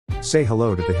Say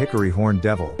hello to the Hickory Horned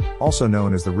Devil, also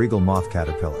known as the Regal Moth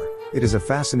Caterpillar. It is a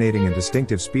fascinating and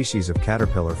distinctive species of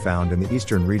caterpillar found in the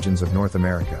eastern regions of North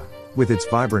America. With its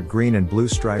vibrant green and blue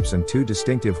stripes and two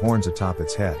distinctive horns atop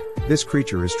its head, this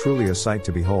creature is truly a sight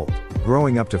to behold.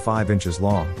 Growing up to 5 inches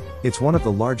long, it's one of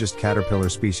the largest caterpillar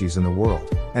species in the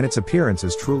world, and its appearance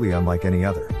is truly unlike any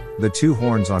other. The two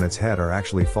horns on its head are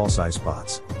actually false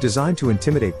eyespots, designed to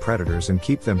intimidate predators and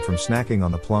keep them from snacking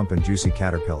on the plump and juicy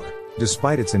caterpillar.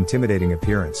 Despite its intimidating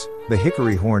appearance, the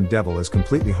Hickory Horned Devil is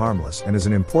completely harmless and is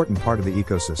an important part of the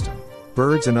ecosystem.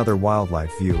 Birds and other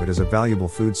wildlife view it as a valuable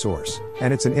food source,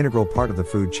 and it's an integral part of the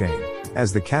food chain.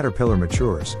 As the caterpillar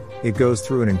matures, it goes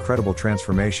through an incredible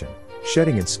transformation,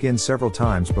 shedding its skin several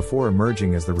times before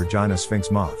emerging as the Regina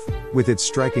Sphinx moth. With its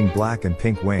striking black and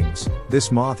pink wings,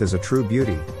 this moth is a true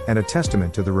beauty, and a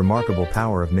testament to the remarkable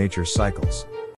power of nature's cycles.